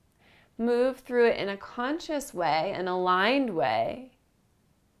 Move through it in a conscious way, an aligned way.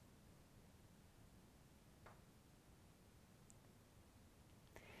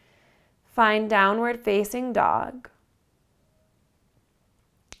 Find downward facing dog.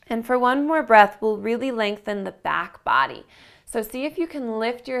 And for one more breath, we'll really lengthen the back body. So see if you can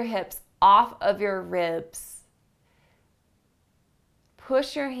lift your hips off of your ribs.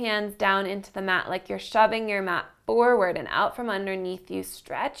 Push your hands down into the mat like you're shoving your mat forward and out from underneath you.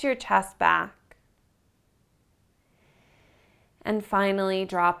 Stretch your chest back. And finally,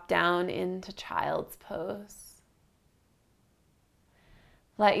 drop down into child's pose.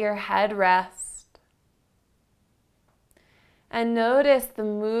 Let your head rest. And notice the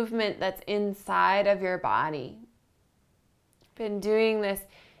movement that's inside of your body. Been doing this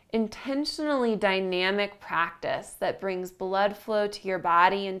intentionally dynamic practice that brings blood flow to your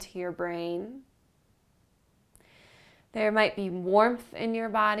body and to your brain. There might be warmth in your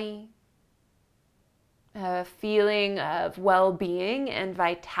body, a feeling of well-being and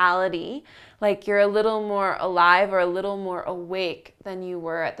vitality, like you're a little more alive or a little more awake than you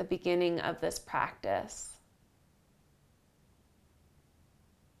were at the beginning of this practice.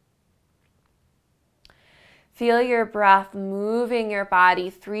 Feel your breath moving your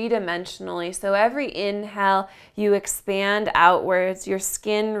body three-dimensionally. So every inhale, you expand outwards. Your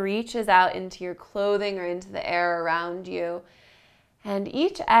skin reaches out into your clothing or into the air around you. And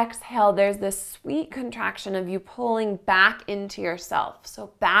each exhale, there's this sweet contraction of you pulling back into yourself.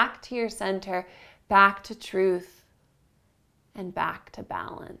 So back to your center, back to truth, and back to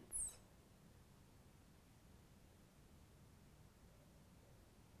balance.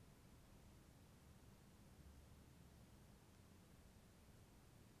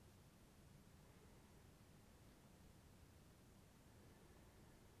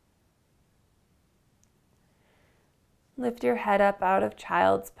 Lift your head up out of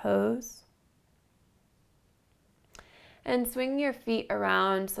child's pose. And swing your feet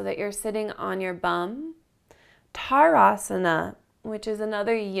around so that you're sitting on your bum. Tarasana, which is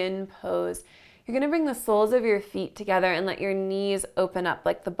another yin pose. You're going to bring the soles of your feet together and let your knees open up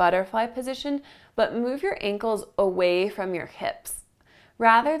like the butterfly position, but move your ankles away from your hips.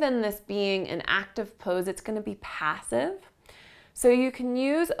 Rather than this being an active pose, it's going to be passive. So you can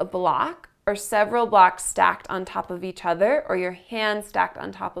use a block or several blocks stacked on top of each other, or your hands stacked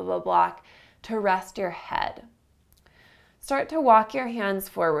on top of a block to rest your head. Start to walk your hands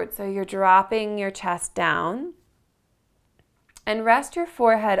forward, so you're dropping your chest down, and rest your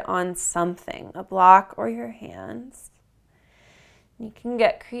forehead on something, a block or your hands. You can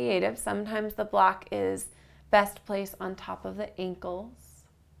get creative. Sometimes the block is best placed on top of the ankles.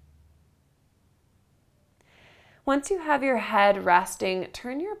 Once you have your head resting,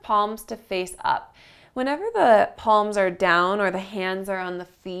 turn your palms to face up. Whenever the palms are down or the hands are on the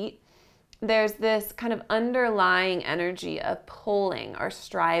feet, there's this kind of underlying energy of pulling or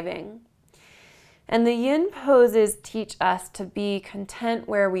striving. And the yin poses teach us to be content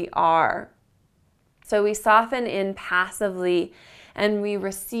where we are. So we soften in passively and we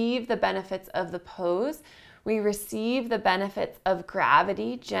receive the benefits of the pose we receive the benefits of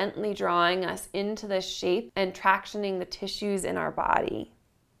gravity, gently drawing us into the shape and tractioning the tissues in our body.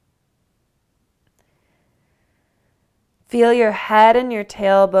 Feel your head and your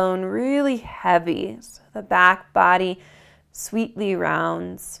tailbone really heavy, so the back body sweetly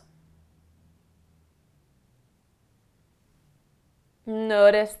rounds.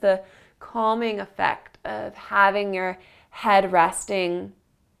 Notice the calming effect of having your head resting.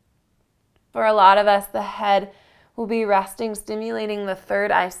 For a lot of us, the head will be resting, stimulating the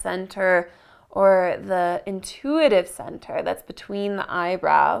third eye center or the intuitive center that's between the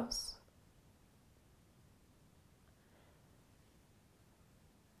eyebrows.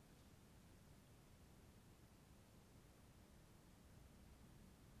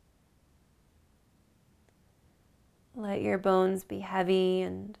 Let your bones be heavy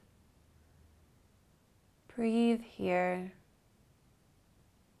and breathe here.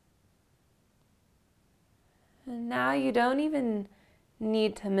 And now you don't even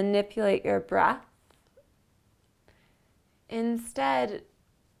need to manipulate your breath. Instead,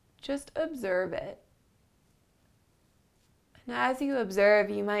 just observe it. And as you observe,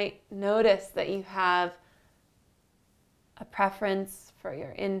 you might notice that you have a preference for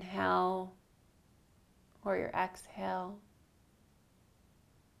your inhale or your exhale.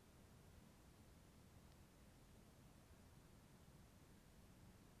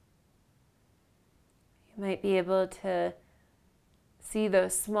 You might be able to see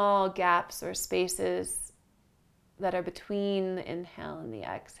those small gaps or spaces that are between the inhale and the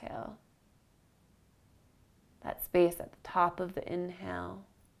exhale. That space at the top of the inhale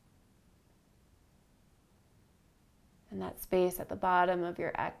and that space at the bottom of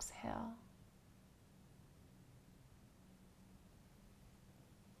your exhale.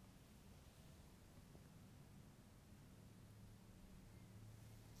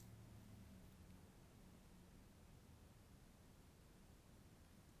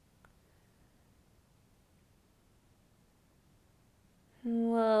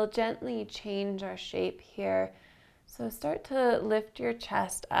 We'll gently change our shape here. So start to lift your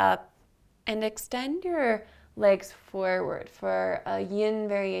chest up and extend your legs forward for a yin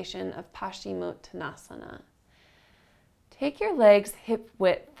variation of Paschimottanasana. Take your legs hip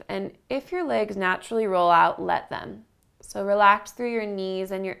width, and if your legs naturally roll out, let them. So relax through your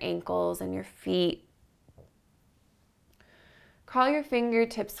knees and your ankles and your feet. Crawl your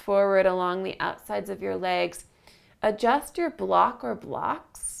fingertips forward along the outsides of your legs. Adjust your block or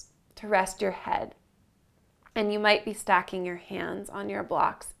blocks to rest your head. And you might be stacking your hands on your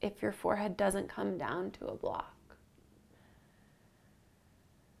blocks if your forehead doesn't come down to a block.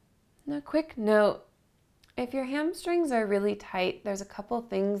 And a quick note, if your hamstrings are really tight, there's a couple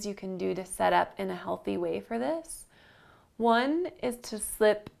things you can do to set up in a healthy way for this. One is to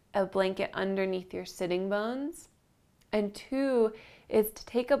slip a blanket underneath your sitting bones. And two is to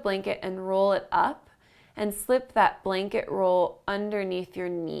take a blanket and roll it up and slip that blanket roll underneath your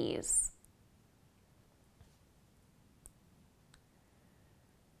knees.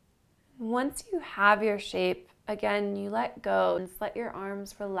 Once you have your shape, again, you let go and let your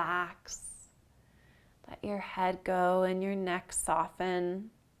arms relax. Let your head go and your neck soften.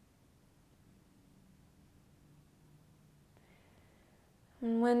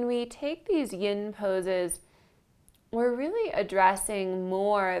 And when we take these yin poses, we're really addressing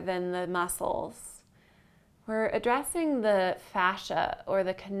more than the muscles. We're addressing the fascia or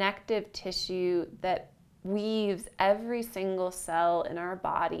the connective tissue that weaves every single cell in our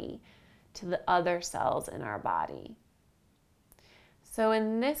body to the other cells in our body. So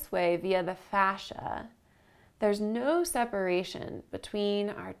in this way, via the fascia, there's no separation between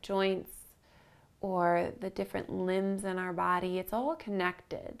our joints or the different limbs in our body. It's all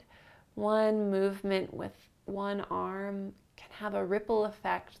connected. One movement with one arm can have a ripple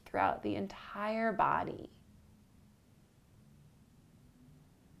effect throughout the entire body.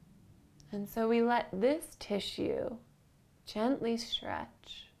 And so we let this tissue gently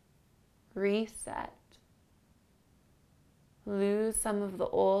stretch, reset, lose some of the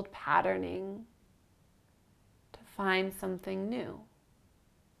old patterning to find something new.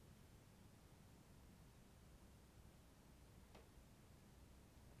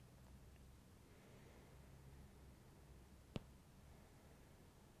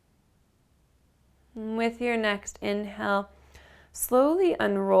 And with your next inhale, slowly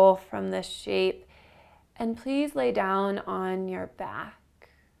unroll from this shape and please lay down on your back.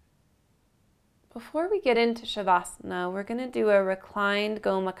 Before we get into Shavasana, we're going to do a reclined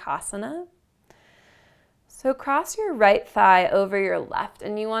Gomukhasana. So cross your right thigh over your left,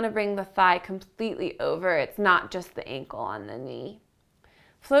 and you want to bring the thigh completely over. It's not just the ankle on the knee.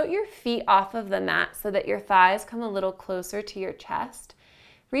 float your feet off of the mat so that your thighs come a little closer to your chest.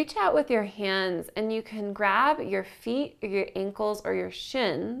 Reach out with your hands and you can grab your feet or your ankles or your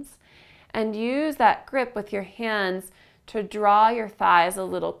shins and use that grip with your hands to draw your thighs a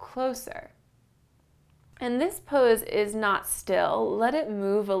little closer. And this pose is not still. Let it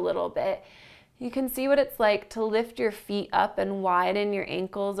move a little bit. You can see what it's like to lift your feet up and widen your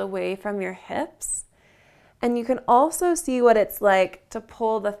ankles away from your hips. And you can also see what it's like to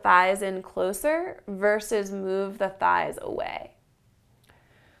pull the thighs in closer versus move the thighs away.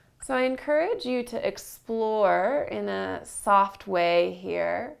 So I encourage you to explore in a soft way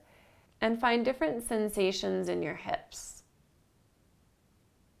here and find different sensations in your hips.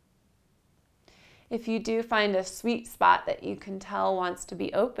 If you do find a sweet spot that you can tell wants to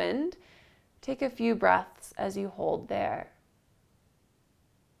be opened, take a few breaths as you hold there.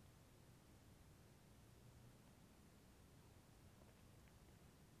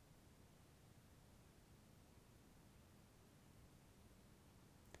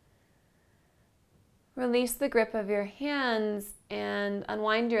 Release the grip of your hands and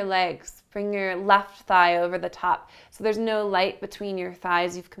unwind your legs. Bring your left thigh over the top so there's no light between your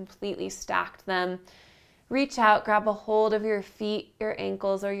thighs. You've completely stacked them. Reach out, grab a hold of your feet, your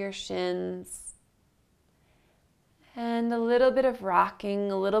ankles, or your shins. And a little bit of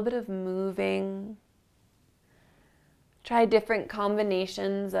rocking, a little bit of moving. Try different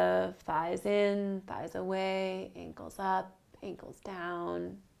combinations of thighs in, thighs away, ankles up, ankles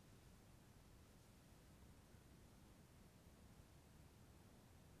down.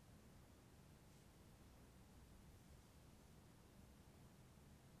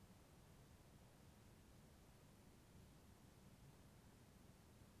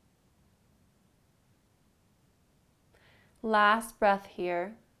 Last breath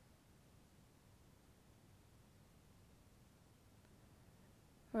here.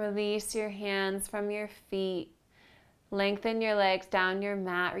 Release your hands from your feet. Lengthen your legs down your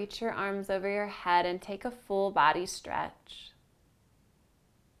mat. Reach your arms over your head and take a full body stretch.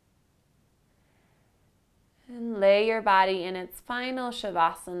 And lay your body in its final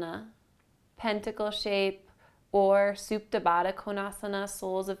Shavasana, pentacle shape, or Supta Baddha Konasana,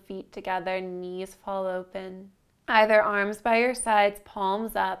 soles of feet together, knees fall open. Either arms by your sides,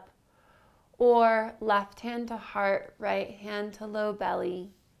 palms up, or left hand to heart, right hand to low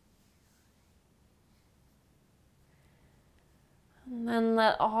belly. And then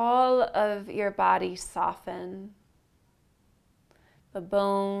let all of your body soften. The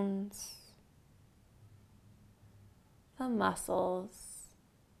bones, the muscles,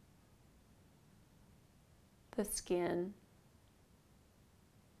 the skin.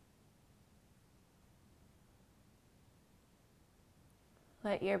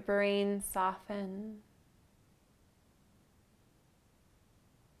 Let your brain soften.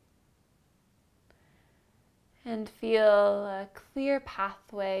 And feel a clear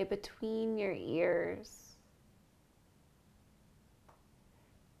pathway between your ears.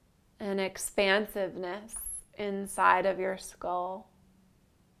 An expansiveness inside of your skull.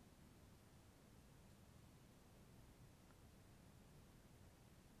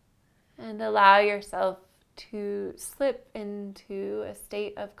 And allow yourself to slip into a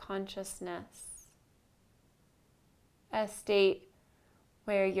state of consciousness, a state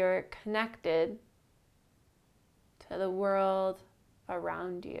where you're connected to the world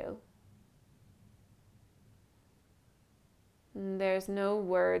around you. And there's no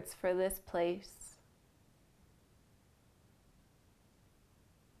words for this place.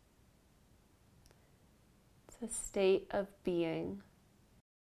 It's a state of being.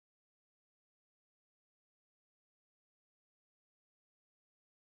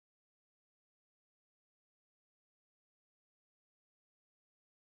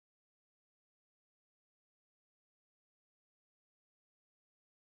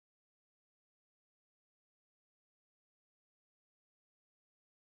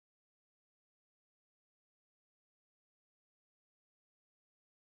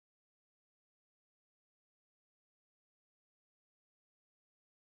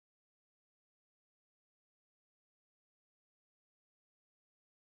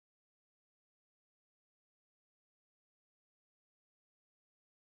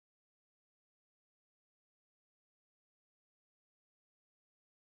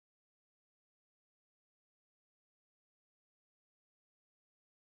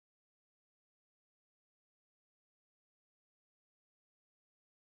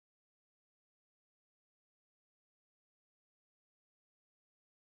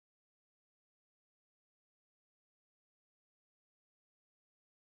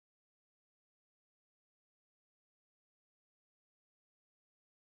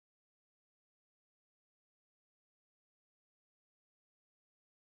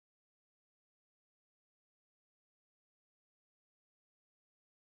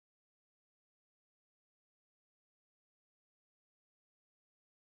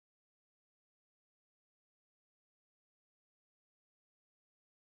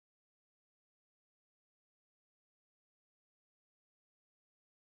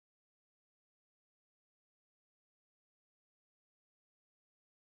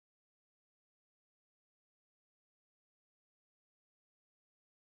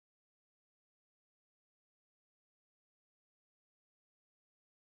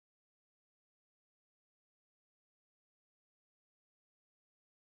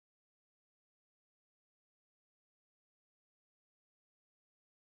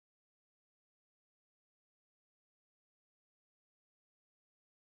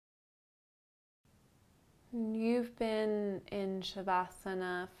 You've been in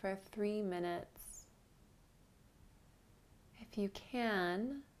Shavasana for 3 minutes. If you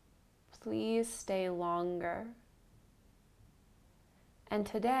can, please stay longer. And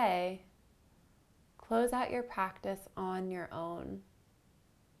today, close out your practice on your own.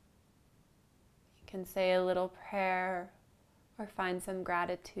 You can say a little prayer or find some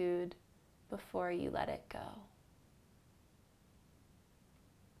gratitude before you let it go.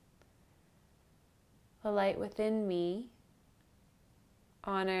 The light within me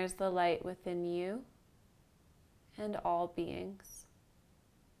honors the light within you and all beings.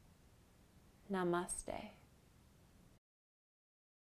 Namaste.